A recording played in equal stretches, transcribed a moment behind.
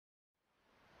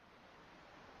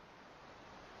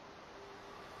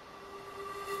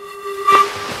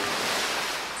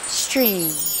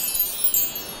Stream.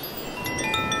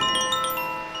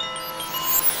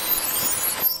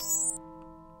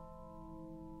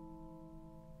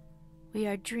 We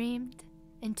are dreamed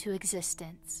into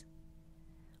existence.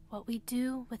 What we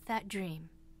do with that dream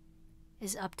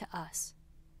is up to us.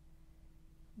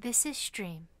 This is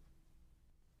Stream.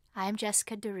 I am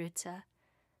Jessica DeRuzza,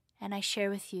 and I share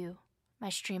with you my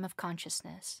stream of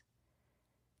consciousness.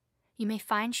 You may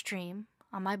find Stream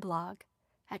on my blog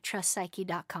at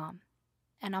trustpsyche.com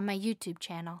and on my YouTube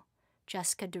channel,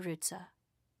 Jessica DeRuzza.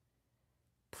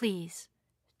 Please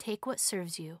take what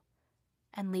serves you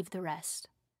and leave the rest.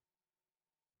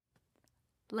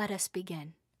 Let us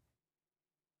begin.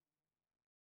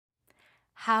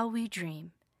 How we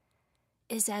dream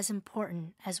is as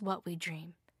important as what we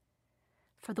dream,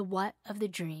 for the what of the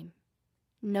dream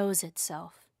knows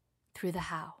itself through the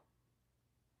how.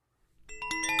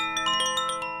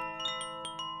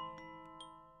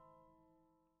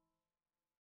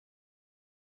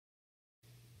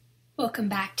 Welcome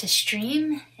back to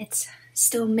Stream. It's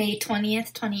still May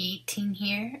 20th, 2018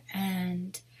 here,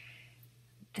 and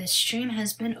the stream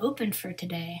has been open for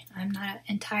today. I'm not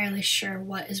entirely sure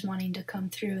what is wanting to come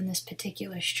through in this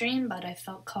particular stream, but I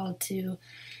felt called to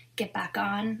get back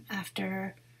on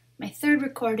after my third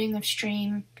recording of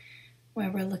Stream, where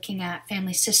we're looking at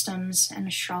family systems and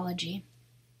astrology.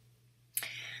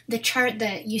 The chart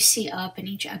that you see up in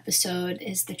each episode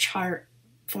is the chart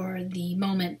for the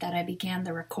moment that I began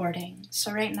the recording.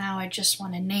 So right now I just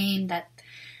want to name that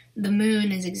the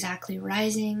moon is exactly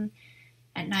rising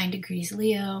at 9 degrees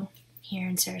Leo here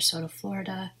in Sarasota,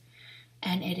 Florida,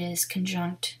 and it is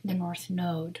conjunct the North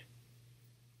Node.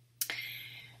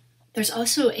 There's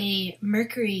also a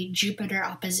Mercury-Jupiter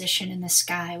opposition in the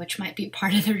sky, which might be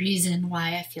part of the reason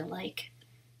why I feel like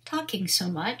talking so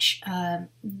much.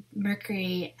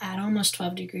 Mercury at almost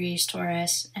 12 degrees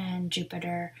Taurus and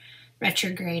Jupiter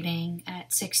retrograding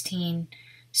at 16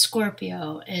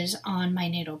 Scorpio is on my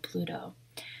natal Pluto.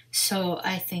 So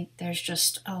I think there's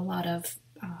just a lot of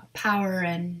power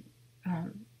and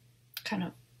kind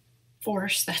of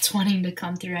force that's wanting to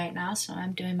come through right now. So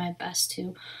I'm doing my best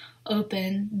to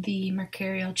open the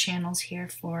mercurial channels here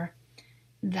for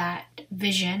that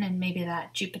vision and maybe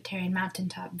that Jupiterian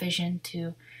mountaintop vision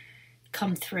to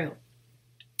come through.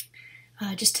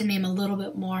 Just to name a little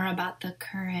bit more about the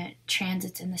current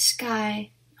transits in the sky,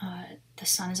 the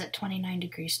sun is at 29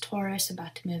 degrees Taurus,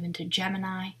 about to move into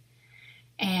Gemini,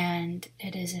 and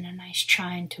it is in a nice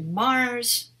trine to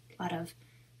Mars, a lot of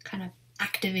kind of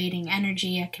activating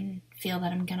energy. I can feel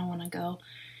that I'm going to want to go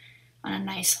on a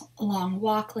nice long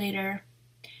walk later.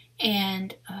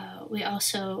 And we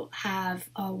also have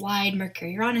a wide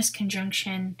Mercury-Uranus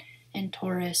conjunction in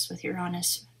Taurus, with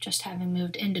Uranus just having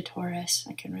moved into Taurus.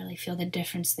 I can really feel the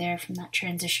difference there from that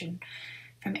transition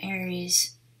from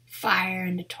Aries fire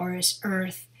into Taurus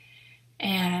earth.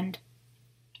 And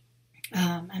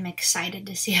I'm excited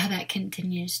to see how that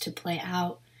continues to play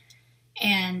out.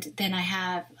 And then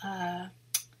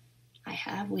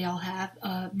we all have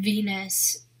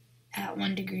Venus at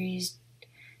 1 degrees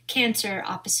Cancer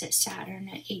opposite Saturn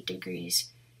at 8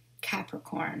 degrees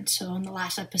Capricorn. So in the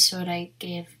last episode I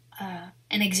gave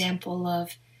an example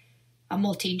of a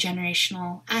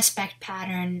multi-generational aspect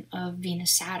pattern of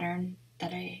Venus-Saturn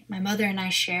that my mother and I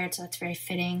shared, so that's very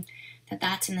fitting that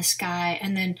that's in the sky.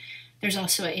 And then there's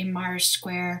also a Mars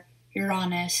square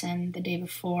Uranus, and the day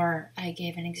before I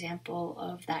gave an example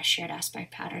of that shared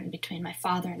aspect pattern between my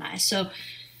father and I. So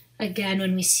again,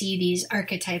 when we see these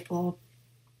archetypal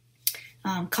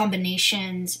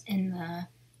combinations in the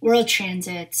world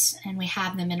transits and we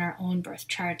have them in our own birth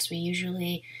charts, we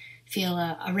usually feel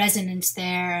a resonance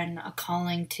there and a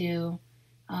calling to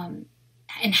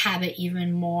inhabit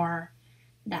even more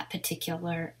that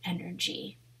particular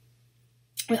energy.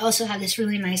 We also have this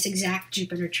really nice exact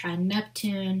Jupiter trine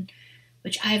Neptune,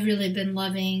 which I've really been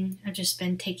loving. I've just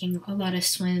been taking a lot of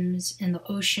swims in the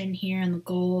ocean here in the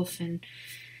Gulf and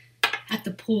at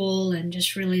the pool, and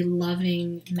just really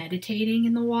loving meditating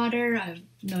in the water. I'm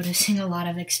noticing a lot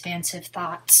of expansive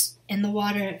thoughts in the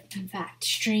water. In fact,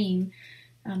 Stream,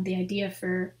 the idea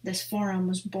for this forum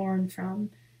was born from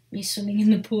me swimming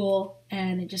in the pool,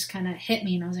 and it just kind of hit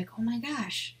me, and I was like, oh my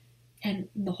gosh. And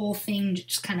the whole thing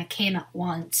just kind of came at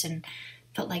once and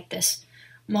felt like this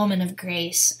moment of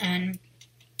grace. And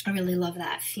I really love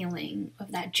that feeling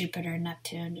of that Jupiter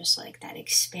Neptune, just like that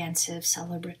expansive,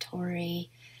 celebratory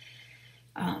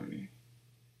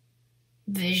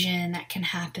vision that can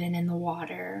happen in the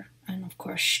water. And of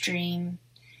course, Stream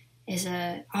is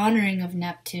a honoring of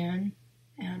Neptune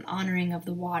and honoring of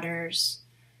the waters,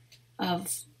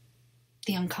 of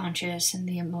the unconscious and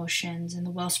the emotions and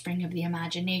the wellspring of the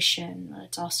imagination.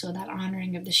 It's also that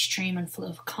honoring of the stream and flow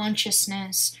of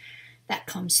consciousness that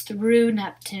comes through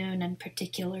Neptune, and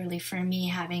particularly for me,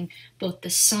 having both the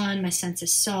sun, my sense of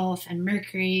self, and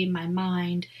Mercury, my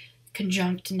mind,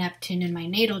 conjunct Neptune in my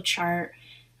natal chart.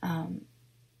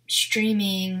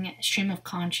 Stream of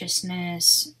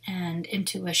consciousness and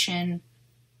intuition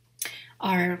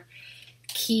are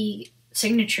key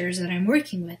signatures that I'm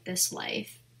working with this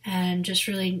life, and just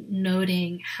really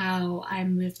noting how I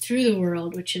move through the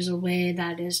world, which is a way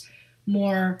that is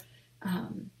more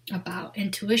about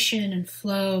intuition and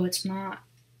flow. It's not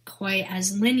quite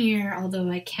as linear, although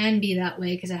I can be that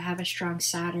way because I have a strong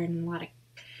Saturn and a lot of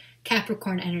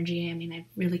Capricorn energy. I mean, I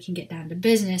really can get down to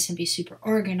business and be super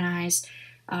organized.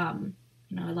 I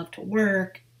love to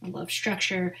work, I love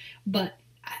structure, but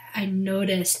I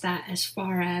noticed that as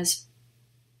far as,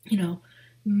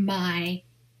 my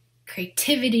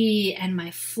creativity and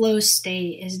my flow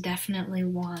state is definitely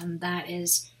one that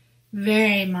is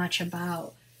very much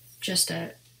about just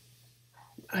an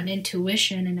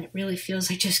intuition, and it really feels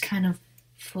like just kind of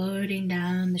floating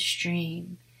down the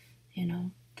stream,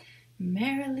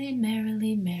 merrily,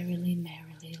 merrily, merrily,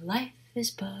 merrily, life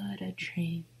is but a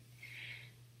dream.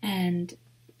 And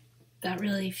that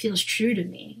really feels true to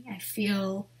me. I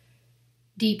feel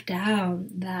deep down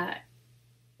that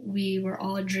we were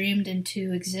all dreamed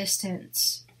into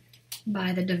existence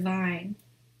by the divine,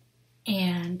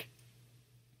 and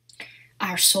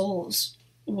our souls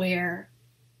were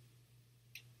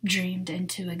dreamed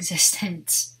into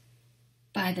existence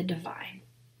by the divine,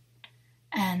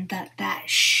 and that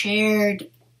shared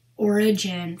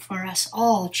origin for us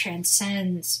all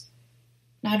transcends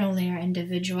not only our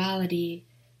individuality,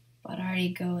 but our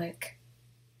egoic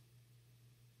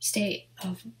state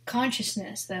of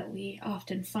consciousness that we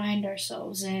often find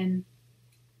ourselves in,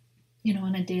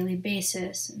 on a daily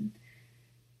basis and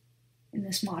in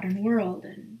this modern world.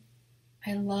 And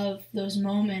I love those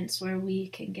moments where we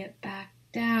can get back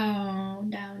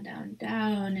down, down, down,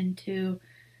 down into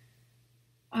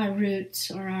our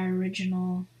roots or our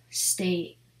original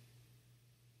state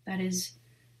that is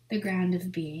the ground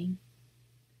of being.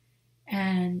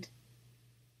 And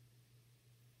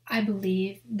I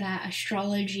believe that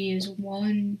astrology is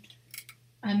one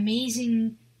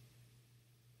amazing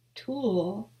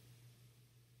tool,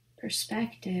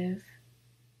 perspective,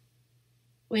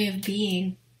 way of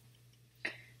being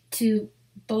to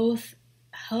both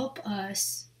help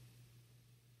us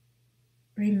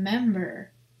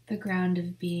remember the ground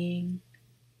of being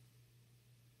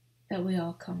that we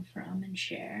all come from and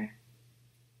share,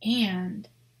 and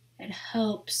it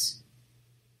helps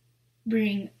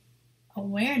bring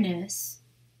awareness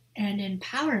and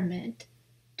empowerment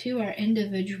to our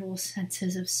individual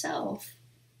senses of self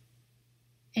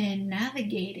in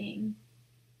navigating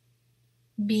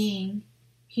being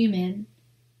human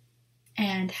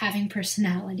and having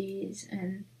personalities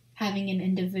and having an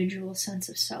individual sense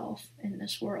of self in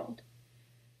this world.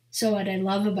 So what I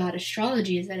love about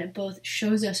astrology is that it both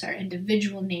shows us our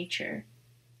individual nature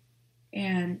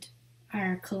and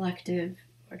our collective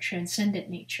or transcendent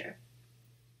nature.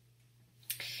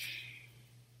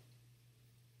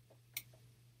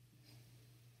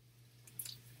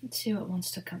 Let's see what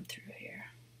wants to come through here.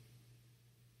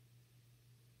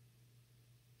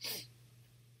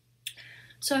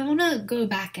 So I want to go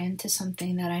back into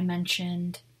something that I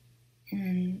mentioned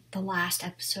in the last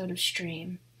episode of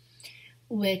Stream,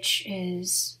 which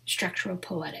is structural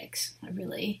poetics. I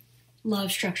really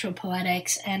love structural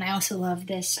poetics, and I also love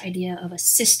this idea of a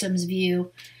systems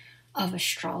view of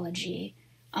astrology.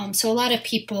 So a lot of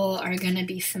people are going to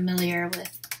be familiar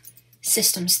with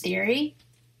systems theory,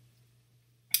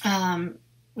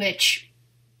 which,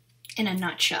 in a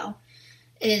nutshell,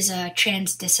 is a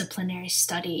transdisciplinary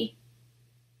study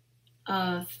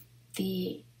of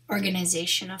the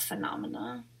organization of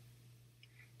phenomena,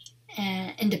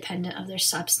 independent of their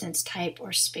substance type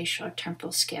or spatial or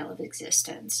temporal scale of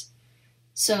existence.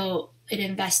 So it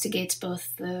investigates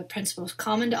both the principles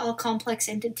common to all complex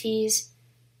entities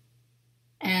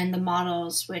and the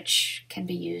models which can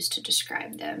be used to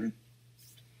describe them.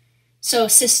 So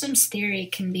systems theory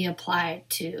can be applied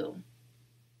to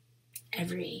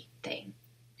everything.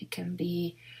 It can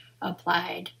be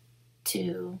applied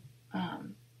to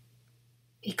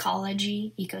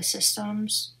ecology,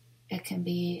 ecosystems. It can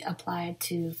be applied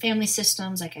to family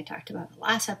systems, like I talked about in the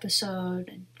last episode,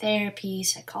 and therapy,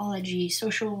 psychology,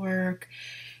 social work,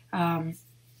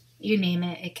 you name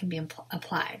it, it can be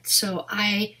applied. So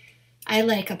I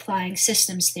like applying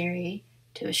systems theory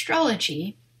to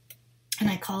astrology, and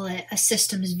I call it a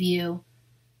systems view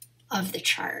of the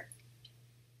chart.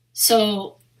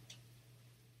 So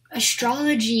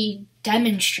Astrology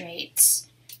demonstrates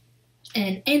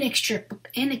an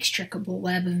inextricable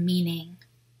web of meaning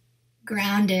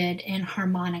grounded in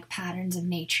harmonic patterns of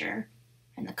nature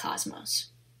and the cosmos.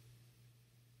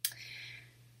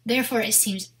 Therefore, it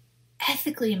seems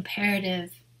ethically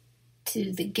imperative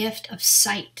to the gift of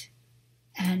sight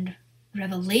and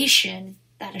revelation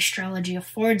that astrology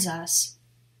affords us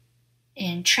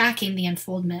in tracking the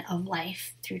unfoldment of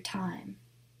life through time,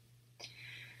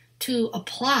 to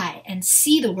apply and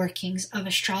see the workings of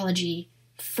astrology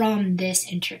from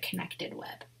this interconnected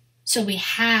web. So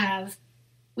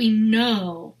we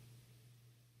know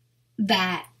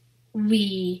that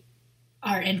we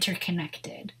are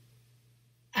interconnected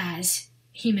as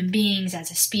human beings, as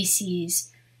a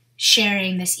species,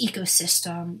 sharing this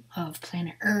ecosystem of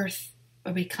planet Earth.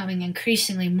 We're becoming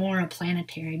increasingly more a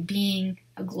planetary being,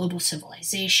 a global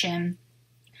civilization,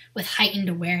 with heightened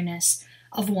awareness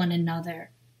of one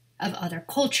another, of other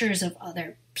cultures, of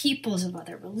other peoples, of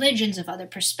other religions, of other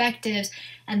perspectives,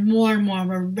 and more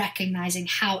we're recognizing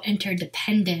how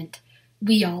interdependent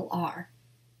we all are.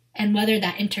 And whether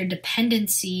that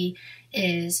interdependency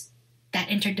is that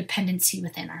interdependency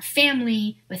within our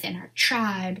family, within our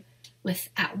tribe,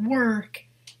 at work,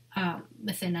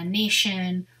 within a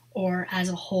nation, or as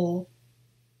a whole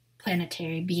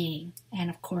planetary being. And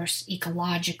of course,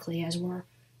 ecologically, as we're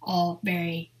all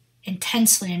very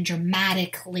intensely and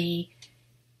dramatically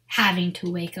having to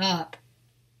wake up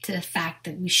to the fact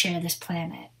that we share this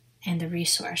planet and the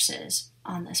resources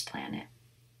on this planet.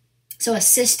 So a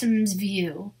systems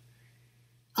view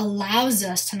allows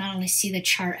us to not only see the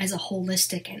chart as a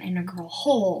holistic and integral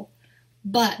whole,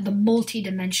 but the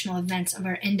multidimensional events of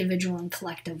our individual and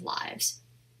collective lives.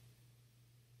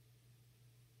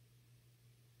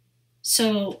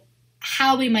 So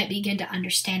how we might begin to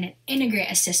understand and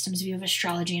integrate a systems view of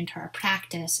astrology into our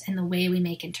practice and the way we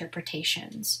make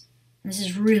interpretations. And this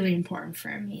is really important for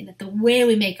me, that the way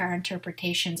we make our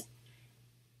interpretations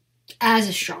as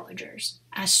astrologers,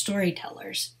 as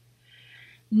storytellers,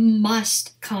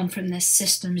 must come from this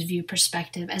systems view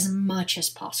perspective as much as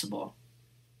possible.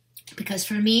 Because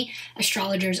for me,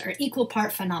 astrologers are equal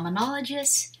part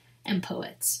phenomenologists and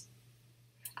poets.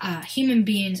 Human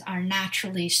beings are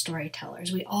naturally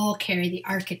storytellers. We all carry the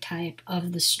archetype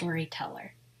of the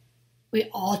storyteller. We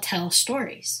all tell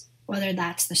stories, whether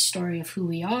that's the story of who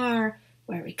we are,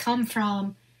 where we come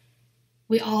from.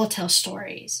 We all tell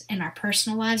stories in our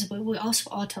personal lives, but we also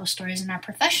all tell stories in our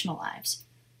professional lives.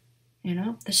 You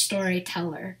know, the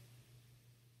storyteller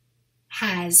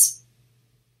has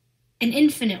an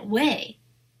infinite way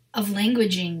of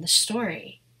languaging the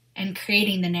story and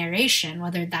creating the narration,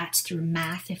 whether that's through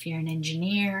math if you're an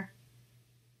engineer,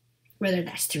 whether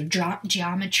that's through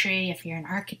geometry if you're an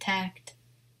architect,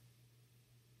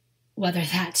 whether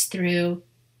that's through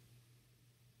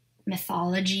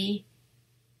mythology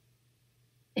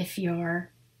if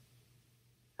you're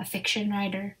a fiction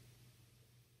writer.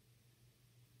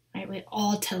 Right? We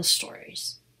all tell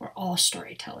stories. We're all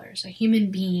storytellers. A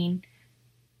human being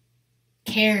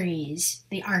carries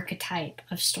the archetype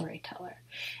of storyteller.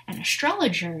 And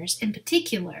astrologers, in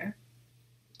particular,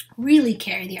 really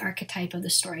carry the archetype of the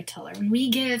storyteller. When we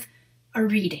give a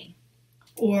reading,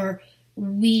 or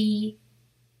we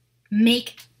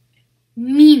make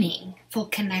meaningful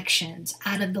connections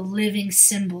out of the living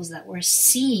symbols that we're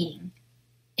seeing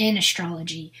in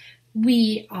astrology,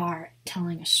 we are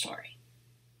telling a story.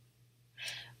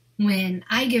 When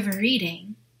I give a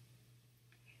reading,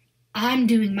 I'm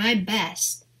doing my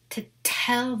best to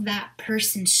tell that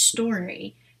person's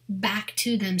story back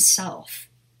to themselves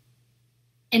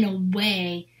in a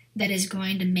way that is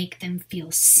going to make them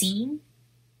feel seen,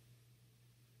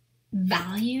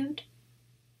 valued,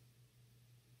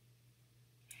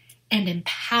 and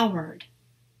empowered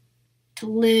to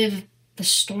live the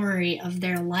story of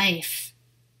their life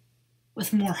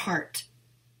with more heart,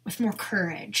 with more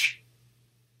courage,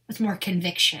 with more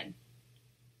conviction.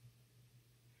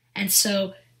 And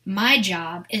so my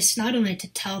job is not only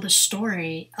to tell the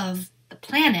story of the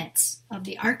planets, of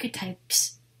the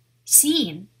archetypes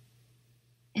seen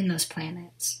in those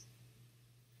planets,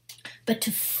 but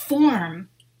to form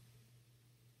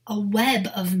a web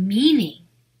of meaning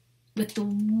with the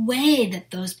way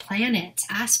that those planets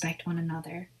aspect one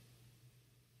another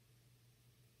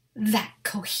that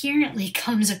coherently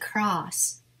comes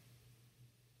across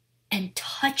and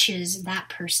touches that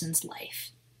person's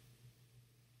life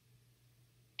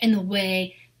in the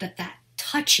way that that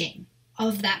touching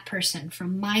of that person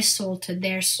from my soul to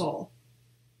their soul,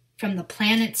 from the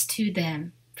planets to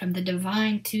them, from the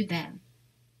divine to them,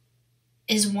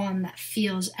 is one that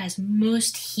feels as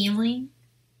most healing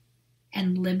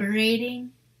and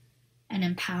liberating and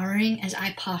empowering as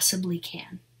I possibly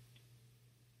can.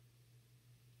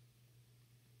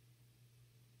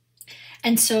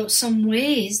 And so some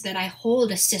ways that I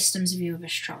hold a systems view of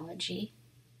astrology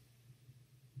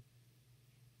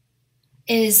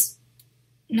is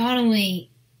not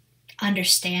only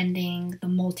understanding the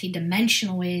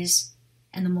multidimensional ways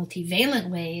and the multivalent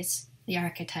ways the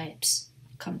archetypes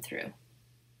come through,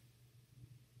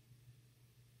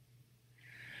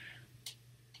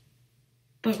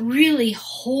 but really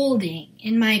holding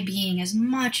in my being as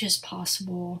much as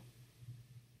possible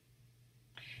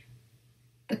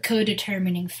the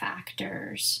co-determining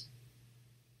factors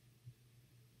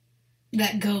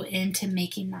that go into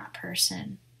making that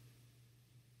person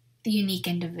the unique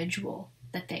individual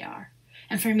that they are.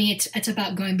 And for me, it's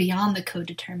about going beyond the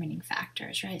co-determining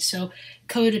factors, right? So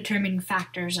co-determining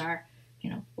factors are,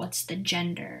 what's the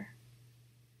gender?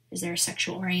 Is there a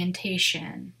sexual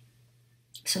orientation?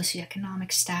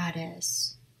 Socioeconomic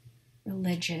status?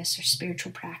 Religious or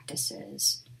spiritual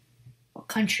practices? What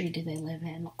country do they live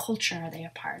in? What culture are they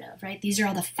a part of, right? These are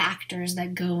all the factors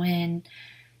that go in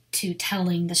to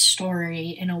telling the story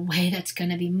in a way that's going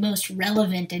to be most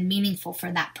relevant and meaningful for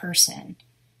that person,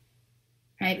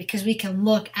 right? Because we can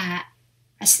look at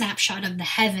a snapshot of the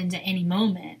heavens at any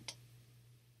moment,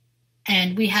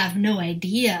 and we have no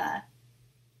idea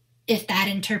if that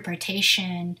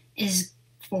interpretation is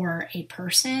for a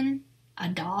person, a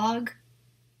dog,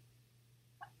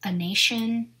 a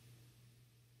nation.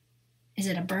 Is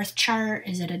it a birth chart?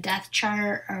 Is it a death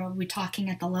chart? Are we talking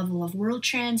at the level of world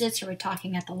transits? Are we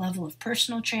talking at the level of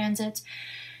personal transits?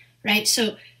 Right?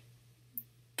 So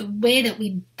the way that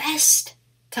we best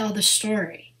tell the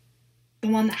story, the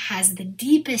one that has the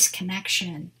deepest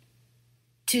connection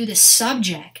to the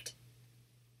subject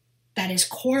that is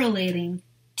correlating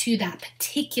to that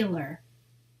particular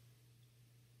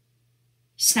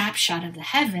snapshot of the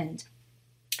heavens,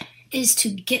 is to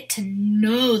get to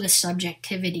know the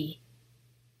subjectivity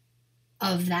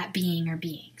of that being or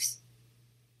beings.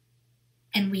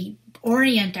 And we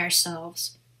orient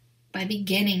ourselves by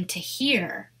beginning to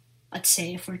hear, let's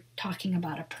say if we're talking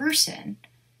about a person,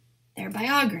 their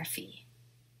biography.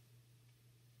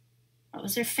 What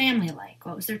was their family like?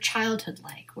 What was their childhood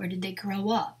like? Where did they grow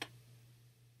up?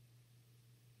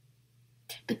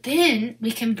 But then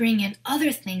we can bring in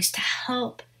other things to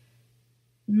help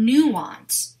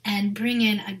nuance and bring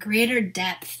in a greater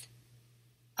depth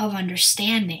of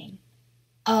understanding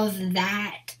of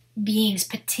that being's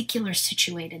particular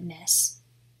situatedness.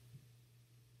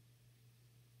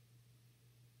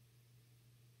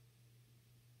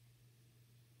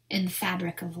 In the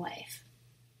fabric of life.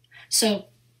 So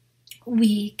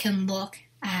we can look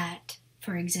at,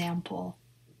 for example,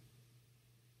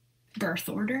 birth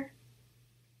order.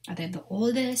 Are they the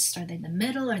oldest? Are they the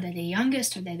middle? Are they the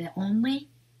youngest? Are they the only?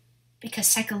 Because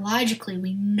psychologically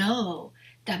we know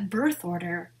that birth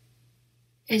order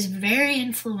is very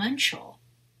influential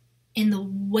in the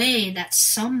way that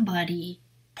somebody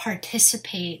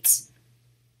participates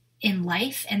in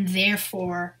life and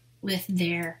therefore with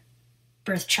their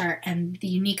birth chart and the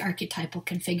unique archetypal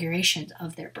configurations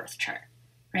of their birth chart,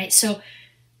 right? So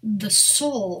the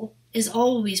soul is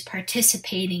always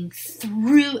participating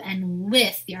through and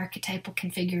with the archetypal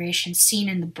configuration seen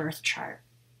in the birth chart.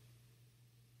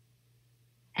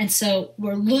 And so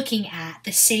we're looking at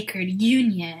the sacred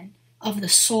union of the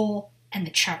soul and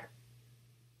the chart.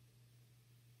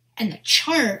 And the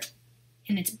chart,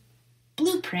 in its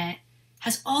blueprint,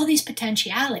 has all these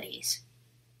potentialities.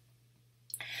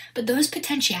 But those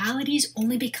potentialities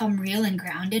only become real and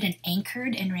grounded and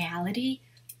anchored in reality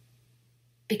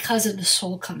because of the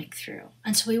soul coming through.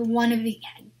 And so we want to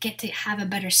get to have a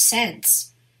better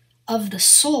sense of the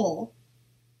soul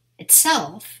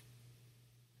itself,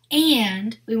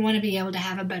 and we want to be able to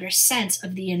have a better sense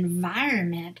of the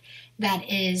environment that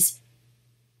is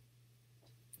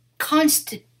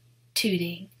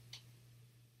constituting,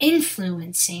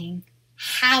 influencing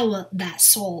how that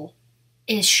soul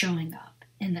is showing up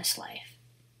in this life.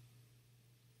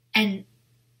 And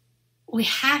we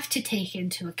have to take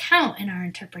into account in our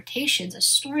interpretations as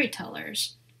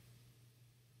storytellers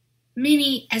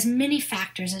as many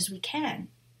factors as we can.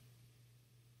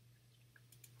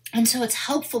 And so it's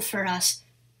helpful for us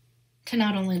to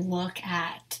not only look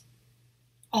at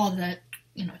all the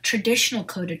traditional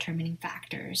co-determining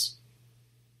factors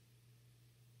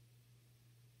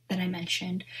that I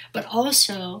mentioned, but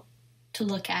also to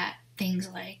look at things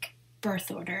like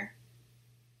birth order,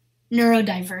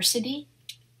 neurodiversity,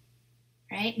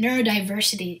 right?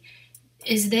 Neurodiversity,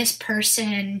 is this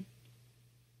person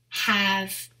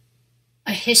have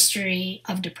a history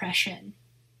of depression?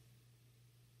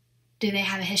 Do they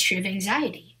have a history of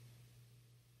anxiety?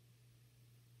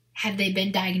 Have they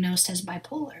been diagnosed as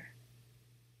bipolar?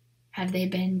 Have they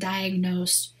been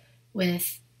diagnosed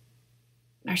with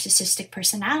narcissistic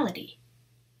personality,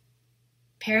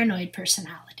 paranoid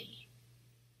personality,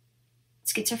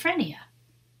 schizophrenia?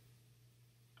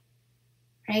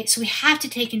 Right? So we have to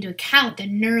take into account the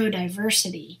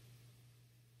neurodiversity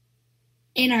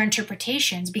in our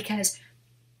interpretations, because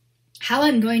how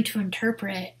I'm going to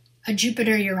interpret a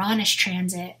Jupiter-Uranus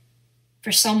transit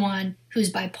for someone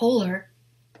who's bipolar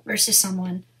versus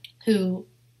someone who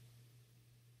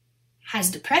has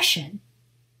depression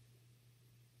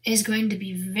is going to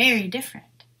be very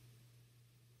different.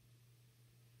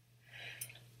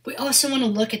 We also want to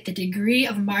look at the degree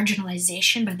of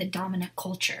marginalization by the dominant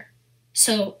culture.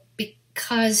 So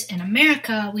because in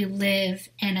America we live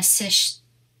in a cisgendered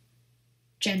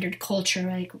culture,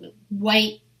 like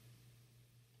white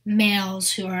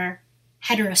males who are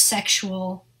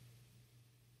heterosexual,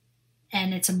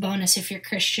 and it's a bonus if you're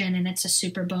Christian and it's a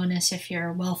super bonus if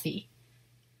you're wealthy,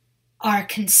 are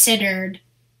considered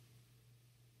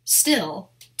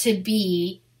still to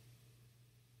be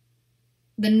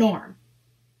the norm,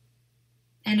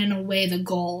 and in a way the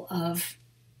goal of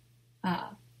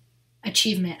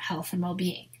achievement, health, and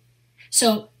well-being.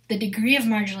 So the degree of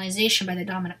marginalization by the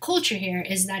dominant culture here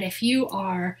is that if you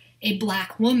are a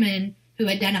Black woman who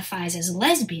identifies as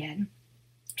lesbian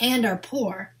and are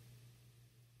poor,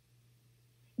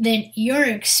 then your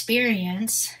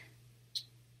experience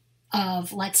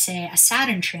of, let's say, a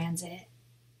Saturn transit,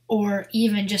 or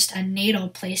even just a natal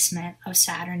placement of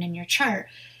Saturn in your chart,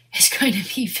 is going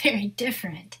to be very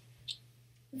different.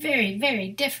 Very, very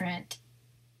different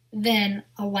than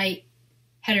a white,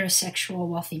 heterosexual,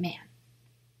 wealthy man.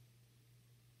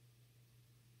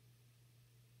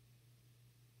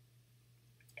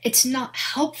 It's not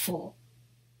helpful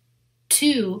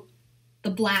to the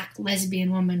Black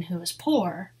lesbian woman who is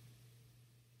poor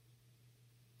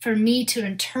for me to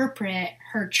interpret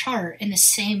her chart in the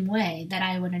same way that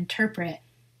I would interpret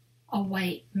a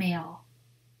white male.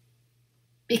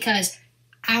 Because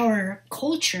our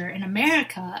culture in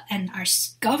America and our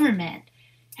government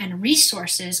and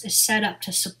resources is set up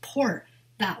to support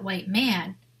that white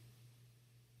man,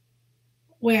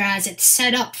 whereas it's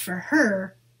set up for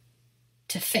her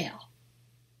to fail.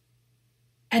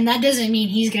 And that doesn't mean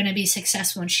he's going to be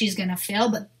successful and she's going to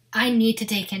fail, but I need to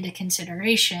take into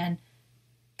consideration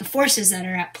the forces that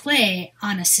are at play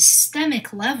on a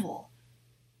systemic level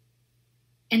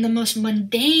in the most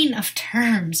mundane of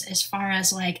terms, as far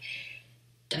as like,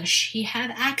 does she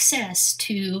have access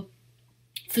to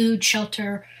food,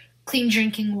 shelter, clean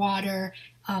drinking water,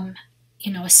 a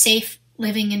safe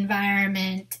living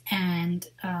environment, and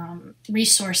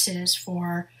resources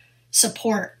for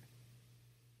support.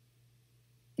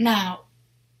 Now,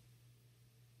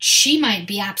 she might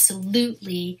be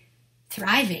absolutely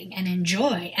thriving and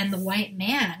enjoy, and the white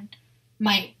man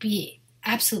might be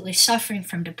absolutely suffering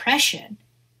from depression.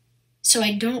 So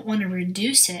I don't want to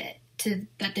reduce it to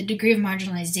that the degree of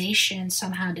marginalization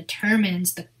somehow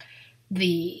determines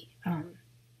the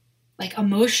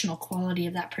emotional quality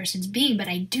of that person's being, but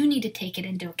I do need to take it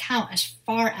into account as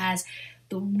far as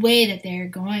the way that they're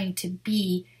going to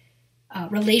be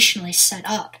relationally set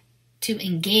up to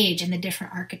engage in the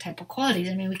different archetypal qualities.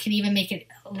 I mean, we can even make it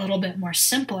a little bit more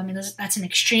simple. I mean, that's an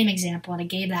extreme example, and I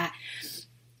gave that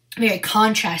very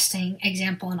contrasting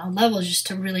example on all levels just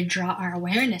to really draw our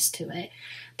awareness to it.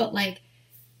 But like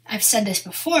I've said this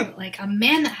before, but like a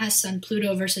man that has Sun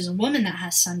Pluto versus a woman that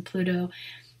has Sun Pluto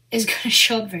is going to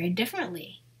show up very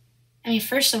differently. I mean,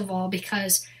 first of all,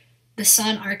 because the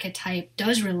Sun archetype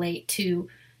does relate to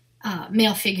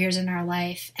male figures in our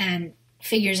life and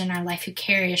figures in our life who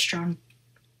carry a strong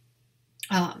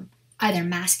either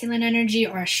masculine energy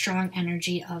or a strong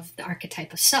energy of the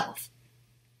archetype of self.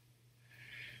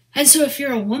 And so if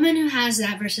you're a woman who has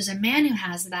that versus a man who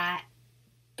has that,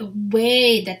 the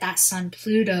way that Sun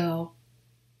Pluto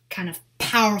kind of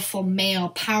powerful male,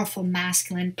 powerful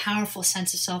masculine, powerful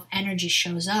sense of self energy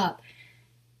shows up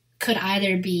could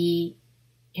either be,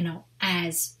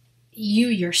 as you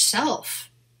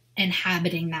yourself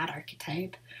inhabiting that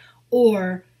archetype,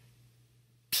 or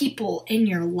people in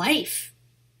your life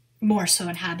more so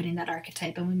inhabiting that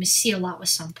archetype. And we see a lot with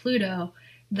Sun Pluto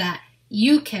that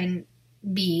you can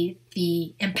be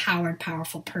the empowered,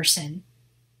 powerful person,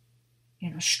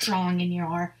 strong in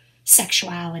your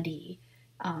sexuality,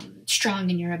 strong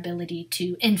in your ability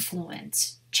to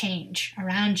influence change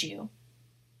around you,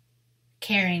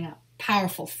 carrying a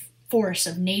powerful force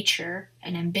of nature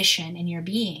and ambition in your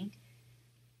being.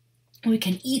 We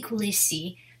can equally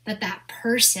see that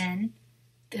person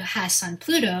who has Sun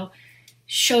Pluto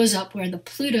shows up where the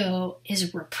Pluto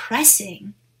is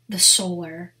repressing the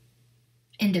solar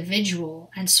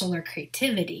individual and solar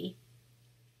creativity,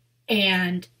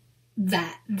 and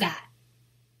that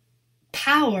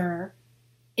power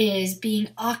is being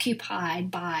occupied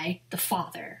by the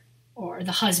father or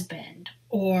the husband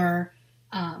or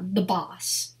the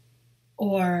boss,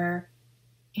 or,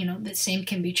 the same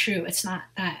can be true. It's not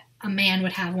that a man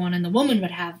would have one and the woman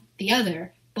would have the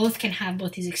other. Both can have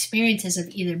both these experiences of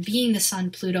either being the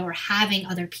sun Pluto or having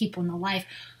other people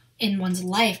in one's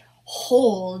life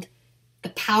hold the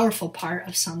powerful part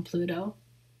of sun Pluto,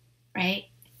 right?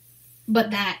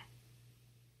 But that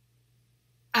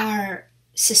our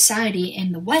society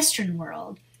in the Western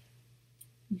world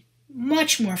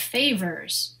much more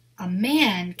favors a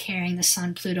man carrying the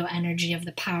sun Pluto energy of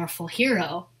the powerful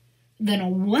hero than a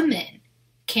woman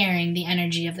carrying the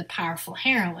energy of the powerful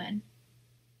heroine.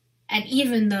 And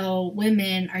even though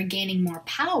women are gaining more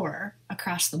power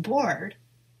across the board,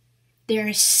 there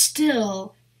is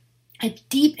still a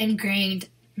deep ingrained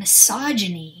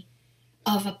misogyny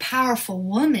of a powerful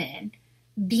woman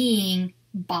being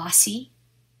bossy,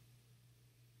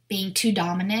 being too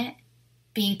dominant,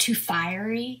 being too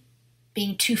fiery,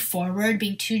 being too forward,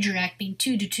 being too direct, being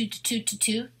too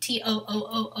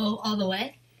T-O-O-O-O all the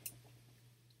way.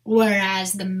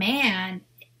 Whereas the man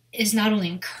is not only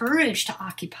encouraged to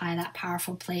occupy that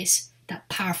powerful place, that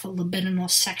powerful libidinal,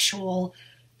 sexual,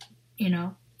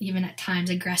 even at times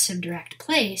aggressive, direct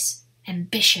place,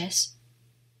 ambitious,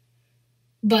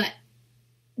 but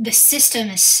the system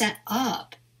is set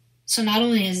up so not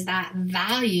only is that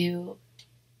valuable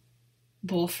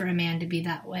for a man to be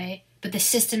that way, but the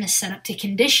system is set up to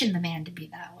condition the man to be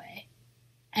that way.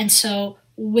 And so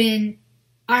when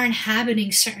our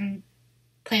inhabiting certain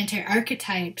planetary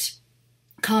archetypes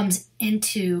comes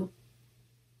into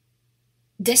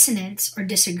dissonance or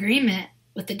disagreement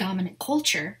with the dominant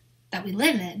culture that we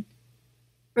live in,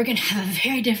 we're going to have a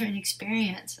very different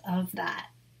experience of that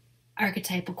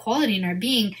archetypal quality in our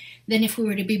being than if we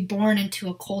were to be born into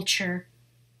a culture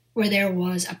where there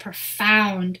was a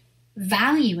profound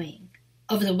valuing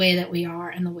of the way that we are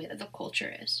and the way that the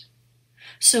culture is.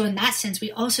 So in that sense,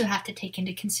 we also have to take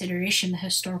into consideration the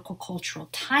historical cultural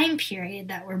time period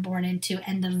that we're born into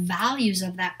and the values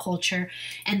of that culture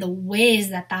and the ways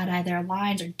that that either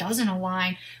aligns or doesn't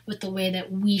align with the way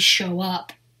that we show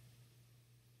up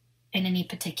in any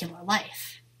particular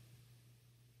life.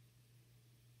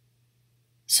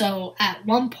 So at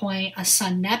one point, a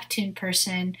Sun-Neptune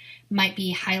person might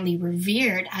be highly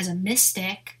revered as a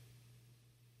mystic,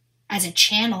 as a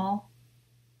channel,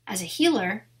 as a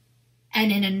healer,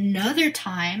 and in another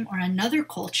time or another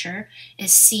culture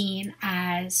is seen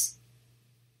as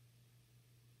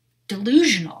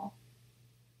delusional,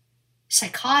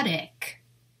 psychotic,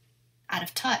 out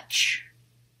of touch.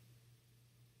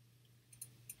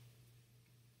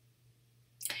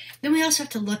 Then we also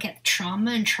have to look at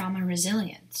trauma and trauma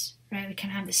resilience, right? We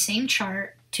can have the same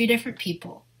chart, two different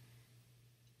people.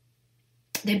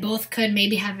 They both could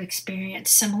maybe have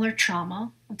experienced similar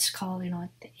trauma. Let's call, at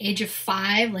the age of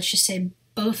 5, let's just say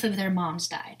both of their moms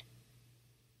died.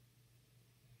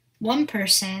 One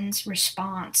person's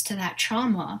response to that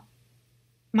trauma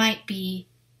might be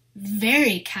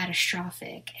very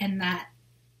catastrophic, and that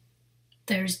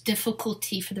there's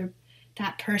difficulty for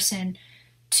that person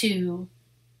to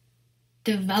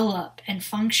develop and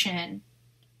function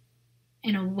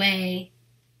in a way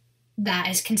that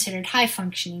is considered high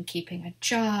functioning, keeping a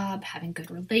job, having good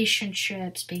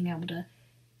relationships, being able to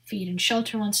feed and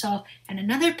shelter oneself. And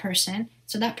another person,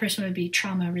 so that person would be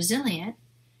trauma resilient,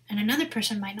 and another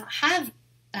person might not have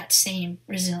that same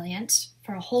resilience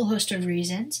for a whole host of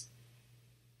reasons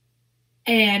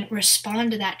and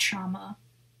respond to that trauma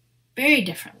very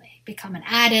differently. Become an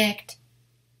addict,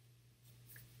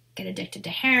 get addicted to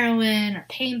heroin or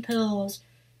pain pills,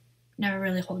 never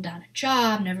really hold down a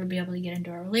job, never be able to get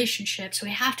into a relationship. So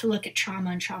we have to look at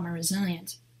trauma and trauma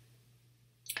resilience.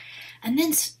 And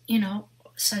then,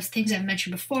 so things I've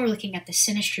mentioned before, looking at the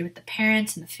synastry with the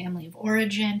parents and the family of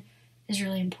origin is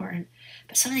really important.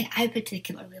 But something I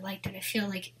particularly like that I feel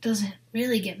like it doesn't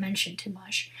really get mentioned too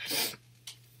much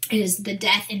is the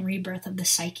death and rebirth of the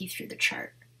psyche through the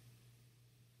chart.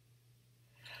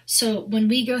 So when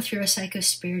we go through a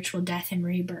psychospiritual death and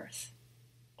rebirth,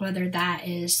 whether that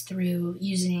is through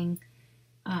using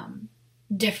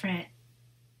different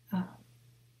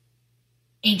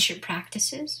ancient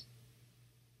practices,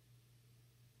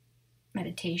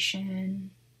 meditation,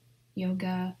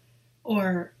 yoga,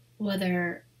 or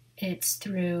whether it's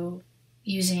through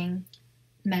using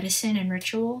medicine and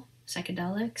ritual,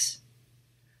 psychedelics,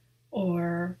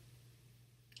 or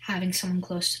having someone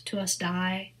close to us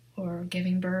die, or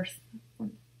giving birth,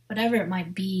 whatever it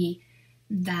might be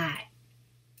that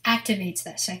activates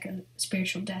that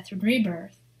psycho-spiritual death and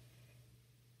rebirth,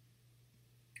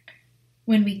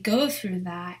 when we go through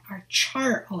that, our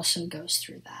chart also goes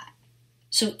through that.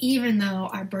 So even though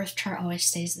our birth chart always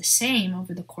stays the same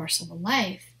over the course of a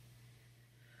life,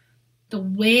 the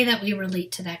way that we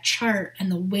relate to that chart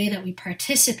and the way that we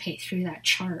participate through that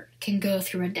chart can go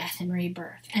through a death and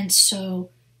rebirth. And so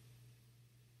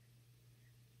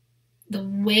the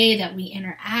way that we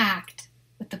interact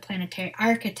with the planetary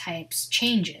archetypes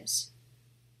changes.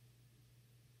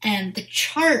 And the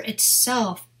chart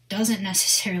itself doesn't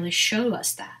necessarily show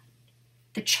us that.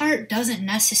 The chart doesn't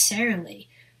necessarily,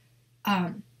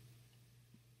 in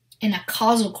a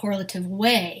causal correlative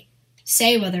way,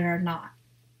 say whether or not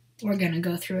we're going to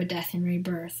go through a death and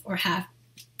rebirth, or have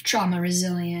trauma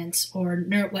resilience, or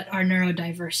what our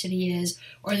neurodiversity is,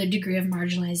 or the degree of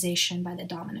marginalization by the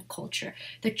dominant culture.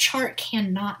 The chart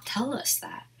cannot tell us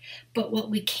that. But what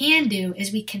we can do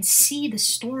is we can see the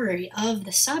story of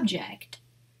the subject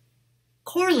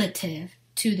correlative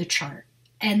to the chart.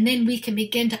 And then we can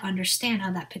begin to understand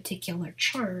how that particular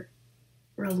chart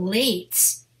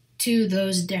relates to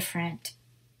those different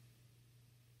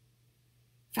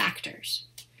factors.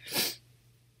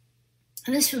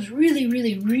 And this was really,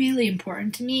 really, really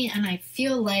important to me, and I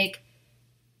feel like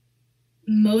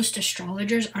most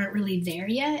astrologers aren't really there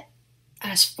yet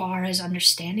as far as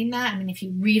understanding that. I mean, if you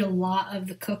read a lot of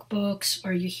the cookbooks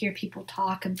or you hear people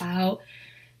talk about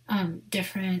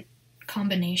different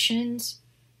combinations,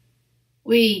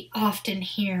 we often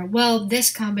hear, well,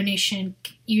 this combination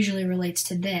usually relates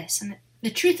to this. And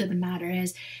the truth of the matter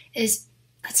is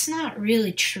that's not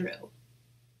really true.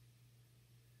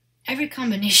 Every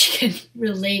combination can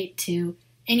relate to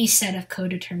any set of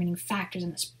co-determining factors,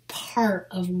 and it's part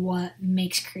of what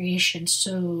makes creation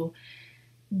so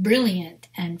brilliant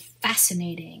and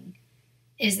fascinating,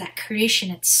 is that creation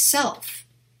itself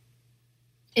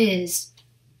is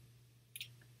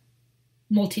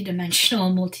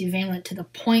multidimensional, multivalent, to the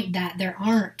point that there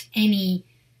aren't any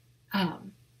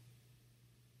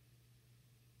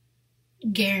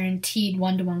guaranteed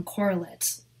one-to-one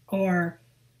correlates, or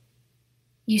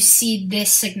you see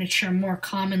this signature more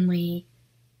commonly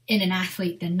in an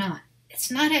athlete than not.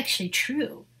 It's not actually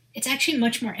true. It's actually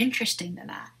much more interesting than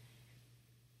that.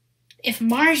 If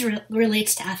Mars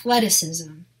relates to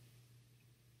athleticism,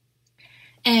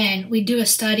 and we do a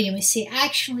study and we see,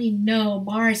 actually, no,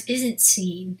 Mars isn't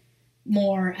seen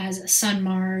more as a Sun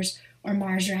Mars or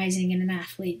Mars rising in an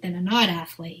athlete than a not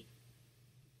athlete,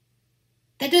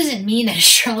 that doesn't mean that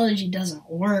astrology doesn't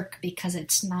work because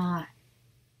it's not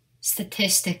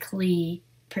statistically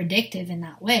predictive in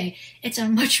that way. It's a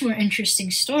much more interesting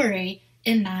story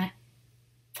in that,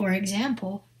 for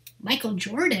example, Michael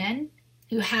Jordan,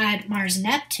 who had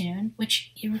Mars-Neptune,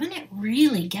 which you wouldn't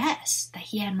really guess that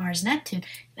he had Mars-Neptune,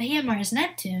 but he had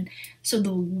Mars-Neptune, so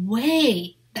the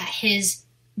way that his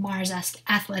Mars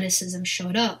athleticism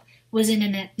showed up was in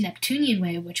a Neptunian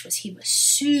way, which was he was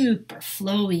super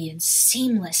flowy and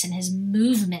seamless in his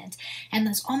movement, and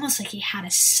it's almost like he had a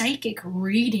psychic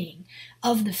reading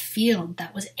of the field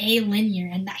that was alinear,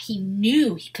 and that he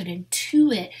knew, he could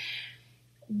intuit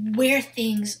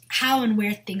how and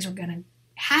where things were going to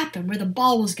happen, where the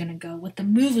ball was going to go, what the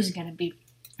move was going to be.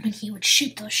 When he would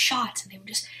shoot those shots, and they would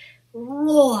just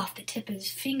roll off the tip of his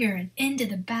finger and into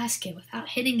the basket without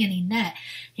hitting any net,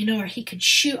 or he could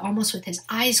shoot almost with his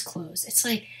eyes closed. It's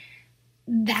like,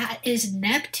 that is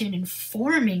Neptune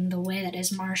informing the way that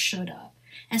his Mars showed up.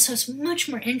 And so it's much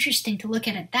more interesting to look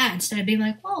at it that, instead of being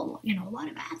like, well, a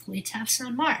lot of athletes have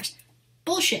Sun Mars.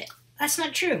 Bullshit. That's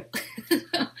not true.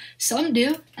 Some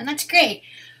do, and that's great.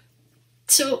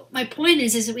 So my point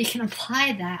is that we can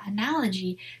apply that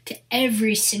analogy to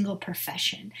every single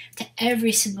profession, to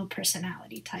every single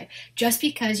personality type. Just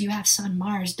because you have Sun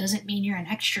Mars doesn't mean you're an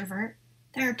extrovert.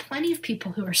 There are plenty of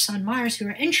people who are Sun Mars who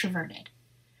are introverted.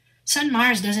 Sun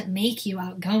Mars doesn't make you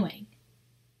outgoing.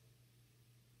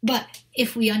 But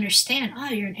if we understand,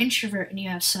 you're an introvert and you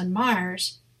have Sun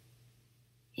Mars,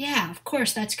 yeah, of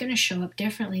course, that's going to show up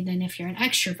differently than if you're an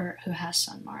extrovert who has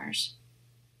Sun Mars.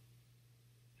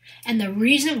 And the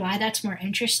reason why that's more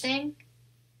interesting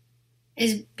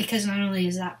is because not only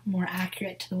is that more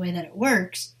accurate to the way that it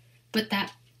works, but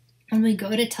that when we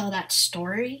go to tell that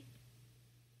story,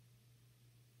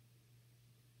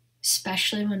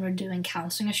 especially when we're doing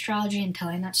counseling astrology and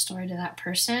telling that story to that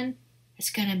person,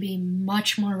 it's going to be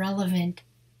much more relevant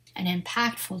and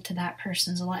impactful to that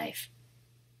person's life.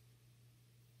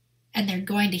 And they're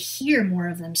going to hear more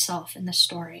of themselves in the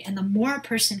story. And the more a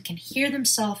person can hear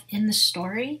themselves in the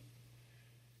story,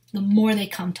 the more they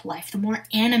come to life, the more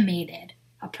animated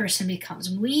a person becomes.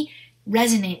 When we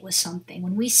resonate with something,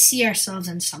 when we see ourselves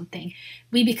in something,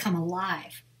 we become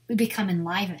alive. We become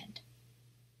enlivened.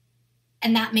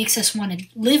 And that makes us want to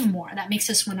live more. That makes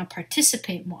us want to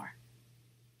participate more.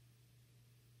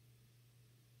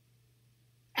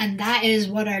 And that is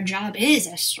what our job is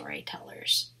as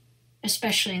storytellers,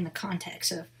 especially in the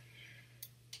context of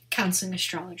counseling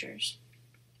astrologers.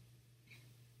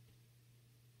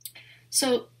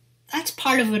 So that's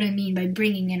part of what I mean by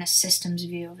bringing in a systems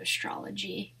view of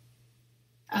astrology.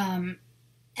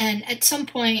 And at some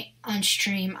point on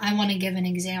stream, I want to give an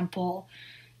example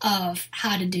of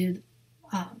how to do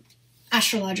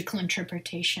astrological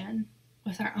interpretation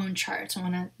with our own charts. I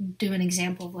want to do an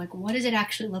example of like, what does it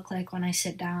actually look like when I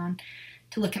sit down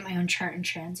to look at my own chart and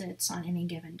transits on any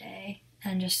given day,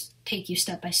 and just take you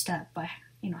step by step by,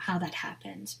 how that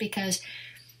happens. Because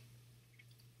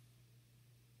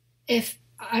if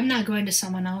I'm not going to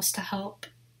someone else to help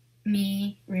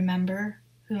me remember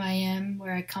who I am,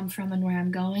 where I come from, and where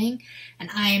I'm going, and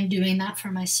I am doing that for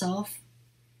myself,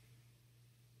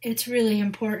 it's really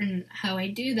important how I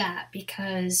do that,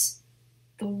 because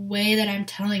the way that I'm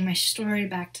telling my story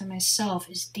back to myself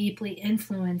is deeply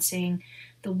influencing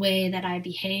the way that I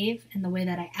behave and the way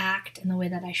that I act and the way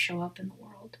that I show up in the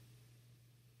world.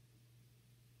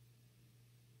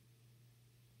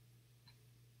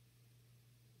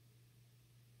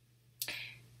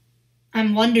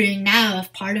 I'm wondering now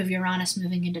if part of Uranus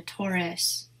moving into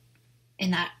Taurus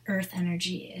in that earth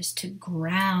energy is to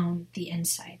ground the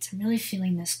insights. I'm really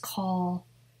feeling this call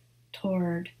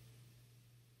toward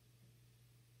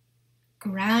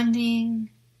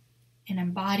grounding and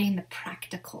embodying the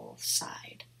practical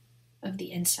side of the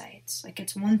insights. Like,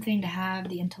 it's one thing to have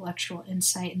the intellectual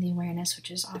insight and the awareness,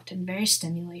 which is often very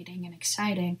stimulating and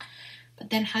exciting, but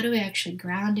then how do we actually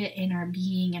ground it in our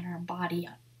being and our body,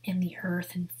 in the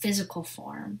earth, in physical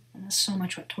form? And that's so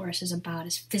much what Taurus is about,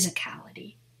 is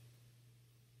physicality.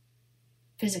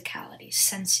 Physicality,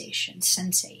 sensation,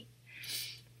 sensate.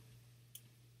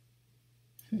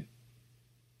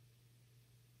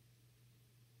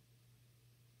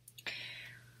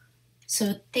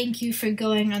 So thank you for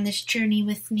going on this journey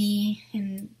with me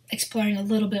and exploring a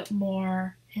little bit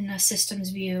more in a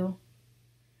systems view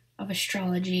of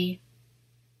astrology.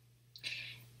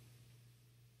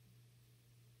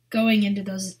 Going into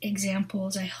those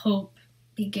examples, I hope,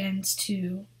 begins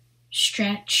to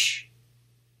stretch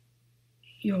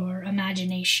your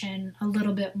imagination a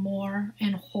little bit more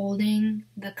in holding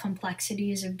the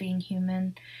complexities of being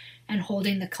human and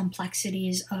holding the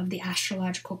complexities of the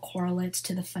astrological correlates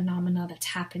to the phenomena that's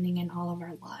happening in all of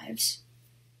our lives.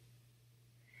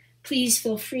 Please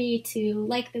feel free to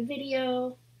like the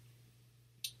video,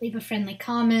 leave a friendly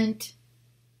comment,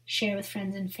 share with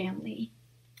friends and family.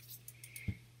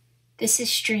 This is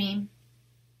Stream,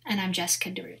 and I'm Jessica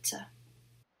DeRuzza.